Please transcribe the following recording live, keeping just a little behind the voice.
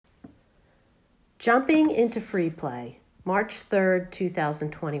Jumping into Free Play, March 3rd,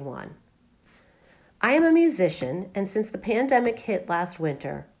 2021. I am a musician, and since the pandemic hit last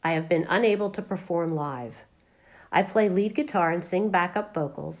winter, I have been unable to perform live. I play lead guitar and sing backup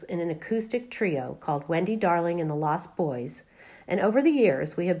vocals in an acoustic trio called Wendy, Darling, and the Lost Boys, and over the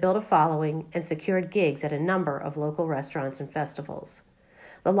years we have built a following and secured gigs at a number of local restaurants and festivals.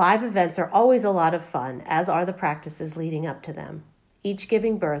 The live events are always a lot of fun, as are the practices leading up to them, each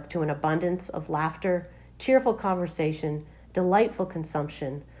giving birth to an abundance of laughter, cheerful conversation, delightful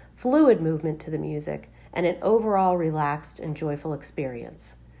consumption, fluid movement to the music, and an overall relaxed and joyful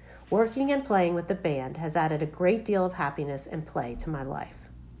experience. Working and playing with the band has added a great deal of happiness and play to my life.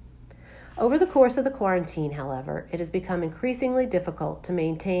 Over the course of the quarantine, however, it has become increasingly difficult to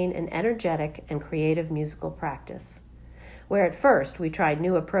maintain an energetic and creative musical practice. Where at first we tried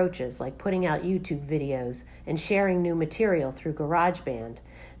new approaches like putting out YouTube videos and sharing new material through GarageBand,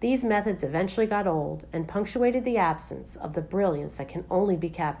 these methods eventually got old and punctuated the absence of the brilliance that can only be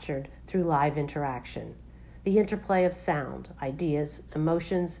captured through live interaction, the interplay of sound, ideas,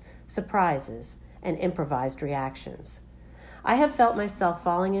 emotions, surprises, and improvised reactions. I have felt myself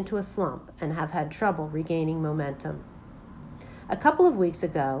falling into a slump and have had trouble regaining momentum. A couple of weeks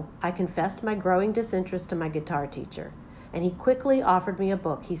ago, I confessed my growing disinterest to my guitar teacher, and he quickly offered me a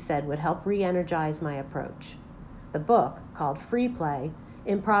book he said would help re-energize my approach. The book, called Free Play,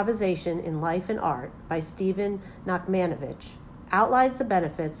 Improvisation in Life and Art by Stephen Nachmanovich, outlines the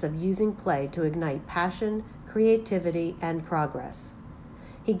benefits of using play to ignite passion, creativity, and progress.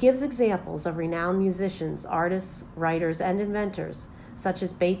 He gives examples of renowned musicians, artists, writers, and inventors, such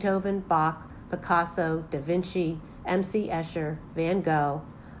as Beethoven, Bach, Picasso, Da Vinci, M.C. Escher, Van Gogh,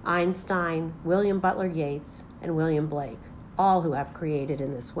 Einstein, William Butler Yeats, and William Blake, all who have created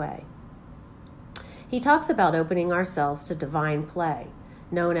in this way. He talks about opening ourselves to divine play,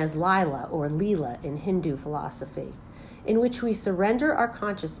 known as Lila or Leela in Hindu philosophy, in which we surrender our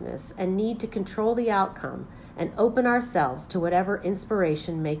consciousness and need to control the outcome and open ourselves to whatever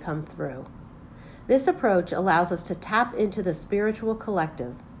inspiration may come through. This approach allows us to tap into the spiritual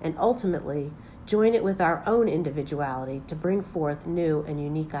collective and ultimately join it with our own individuality to bring forth new and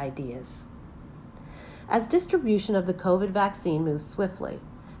unique ideas. As distribution of the COVID vaccine moves swiftly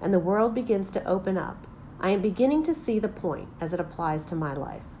and the world begins to open up, I am beginning to see the point as it applies to my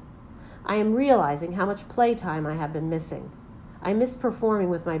life. I am realizing how much playtime I have been missing. I miss performing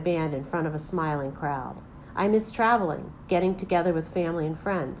with my band in front of a smiling crowd. I miss traveling, getting together with family and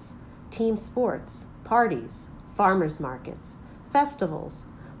friends, team sports, parties, farmers markets, festivals,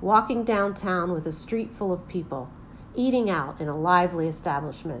 walking downtown with a street full of people, eating out in a lively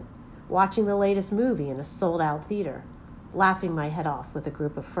establishment, watching the latest movie in a sold-out theater, laughing my head off with a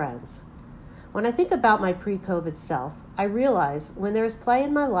group of friends. When I think about my pre-COVID self, I realize when there is play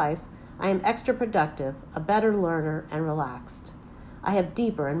in my life, I am extra productive, a better learner, and relaxed. I have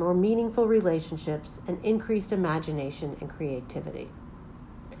deeper and more meaningful relationships and increased imagination and creativity.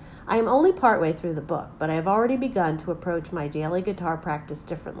 I am only partway through the book, but I have already begun to approach my daily guitar practice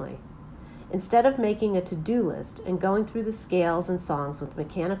differently. Instead of making a to-do list and going through the scales and songs with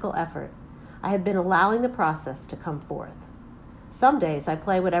mechanical effort, I have been allowing the process to come forth. Some days I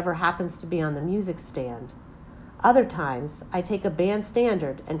play whatever happens to be on the music stand. Other times, I take a band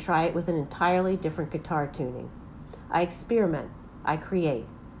standard and try it with an entirely different guitar tuning. I experiment, I create,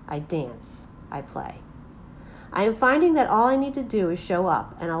 I dance, I play. I am finding that all I need to do is show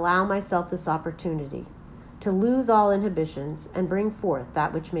up and allow myself this opportunity to lose all inhibitions and bring forth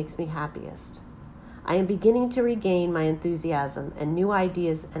that which makes me happiest. I am beginning to regain my enthusiasm, and new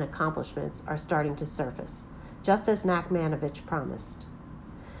ideas and accomplishments are starting to surface, just as Nachmanovich promised.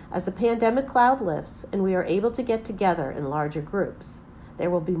 As the pandemic cloud lifts and we are able to get together in larger groups,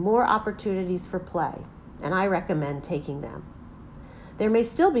 there will be more opportunities for play, and I recommend taking them. There may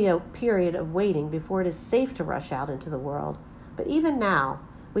still be a period of waiting before it is safe to rush out into the world, but even now,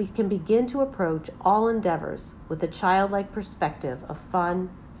 we can begin to approach all endeavors with a childlike perspective of fun,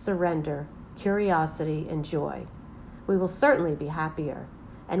 surrender, curiosity, and joy. We will certainly be happier,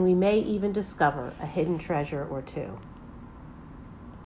 and we may even discover a hidden treasure or two.